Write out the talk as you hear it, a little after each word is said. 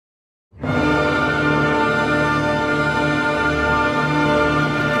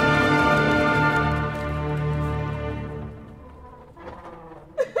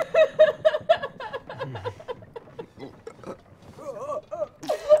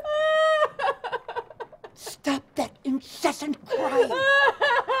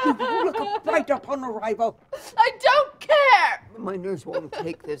on arrival. I don't care! My nerves won't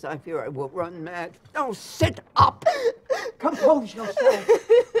take this. I fear I will run mad. Now sit up! Compose yourself.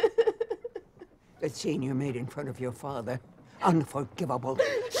 That scene you made in front of your father. Unforgivable.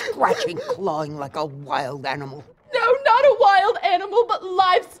 Scratching, clawing like a wild animal. No, not a wild animal, but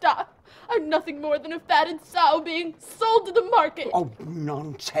livestock. I'm nothing more than a fatted sow being sold to the market. Oh,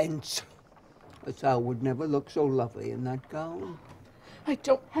 nonsense. A sow would never look so lovely in that gown. I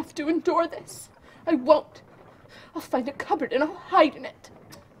don't have to endure this. I won't. I'll find a cupboard and I'll hide in it.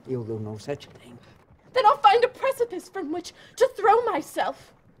 You'll do no such thing. Then I'll find a precipice from which to throw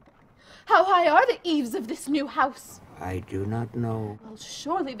myself. How high are the eaves of this new house? I do not know. Well,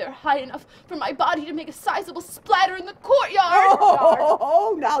 surely they're high enough for my body to make a sizable splatter in the courtyard.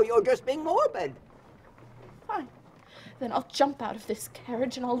 Oh, now you're just being morbid. Fine. Then I'll jump out of this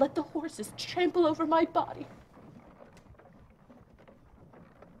carriage and I'll let the horses trample over my body.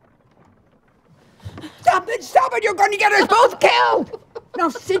 Stop it, stop it! You're going to get us both killed! Now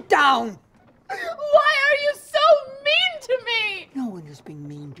sit down. Why are you so mean to me? No one is being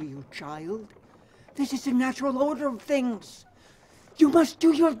mean to you, child. This is the natural order of things. You must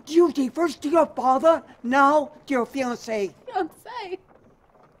do your duty, first to your father, now to your fiancé. Fiancé?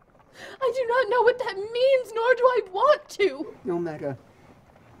 I do not know what that means, nor do I want to. No matter.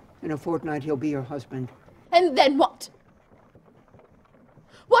 In a fortnight, he'll be your husband. And then what?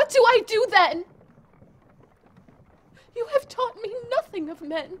 What do I do then? You have taught me nothing of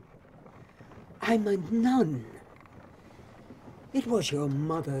men. I'm a nun. It was your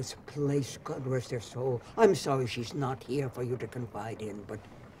mother's place, God rest her soul. I'm sorry she's not here for you to confide in, but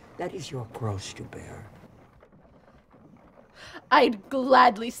that is your cross to bear. I'd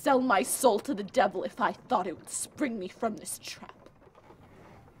gladly sell my soul to the devil if I thought it would spring me from this trap.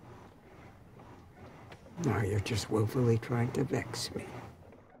 Now you're just willfully trying to vex me.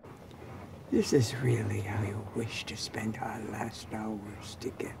 This is really how you wish to spend our last hours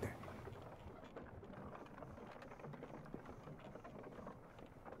together.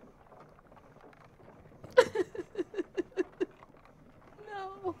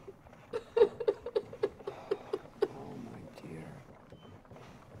 No. Oh, my dear.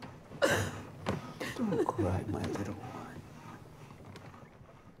 Don't cry, my little one.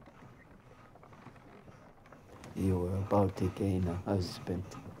 You are about to gain a husband.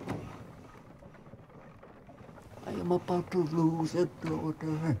 I am about to lose a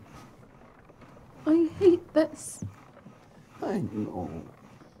daughter. I hate this. I know.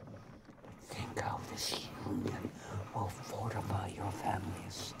 Think how this union will fortify your family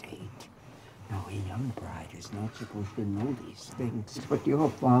estate. Now, a young bride is not supposed to know these things, but your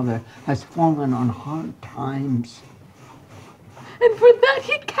father has fallen on hard times. And for that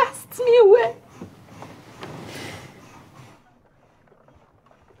he casts me away.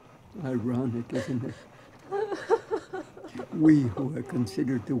 Ironic, isn't it? We who are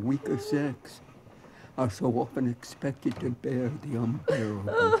considered the weaker sex are so often expected to bear the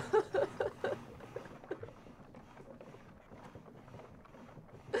unbearable.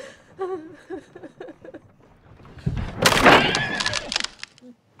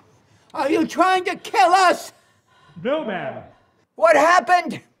 Are you trying to kill us? No, ma'am. What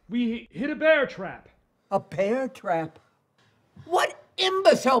happened? We hit a bear trap. A bear trap? What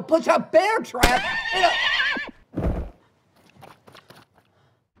imbecile puts a bear trap in a...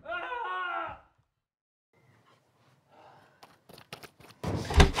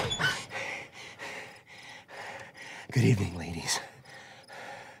 Good evening, ladies.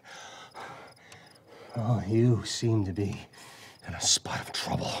 Oh, you seem to be in a spot of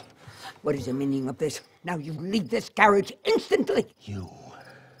trouble. What is the meaning of this? Now you leave this carriage instantly! You,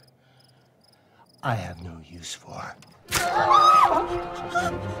 I have no use for.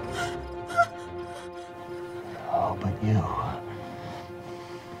 Oh, but you.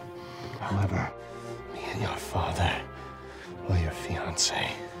 However, me and your father, or your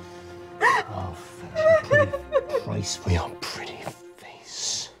fiancé, I'll fetch a pretty price for your pretty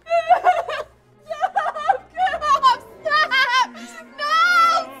face. Stop! Stop! No!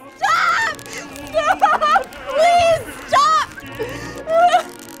 Stop! Stop! Please stop!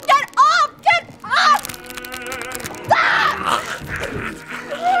 Get off! Get off! Stop!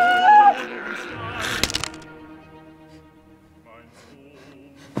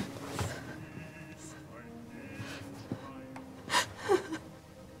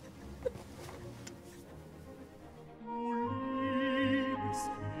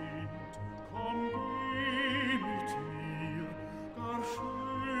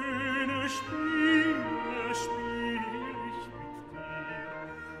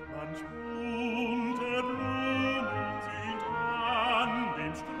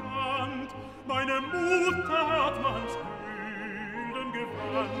 Meine Mutter hat man's Bilden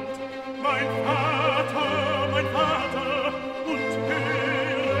gewandt. Mein Vater, und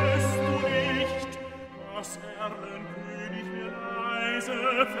hörst du nicht, was Erlkonig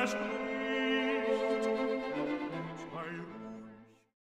leise verspricht?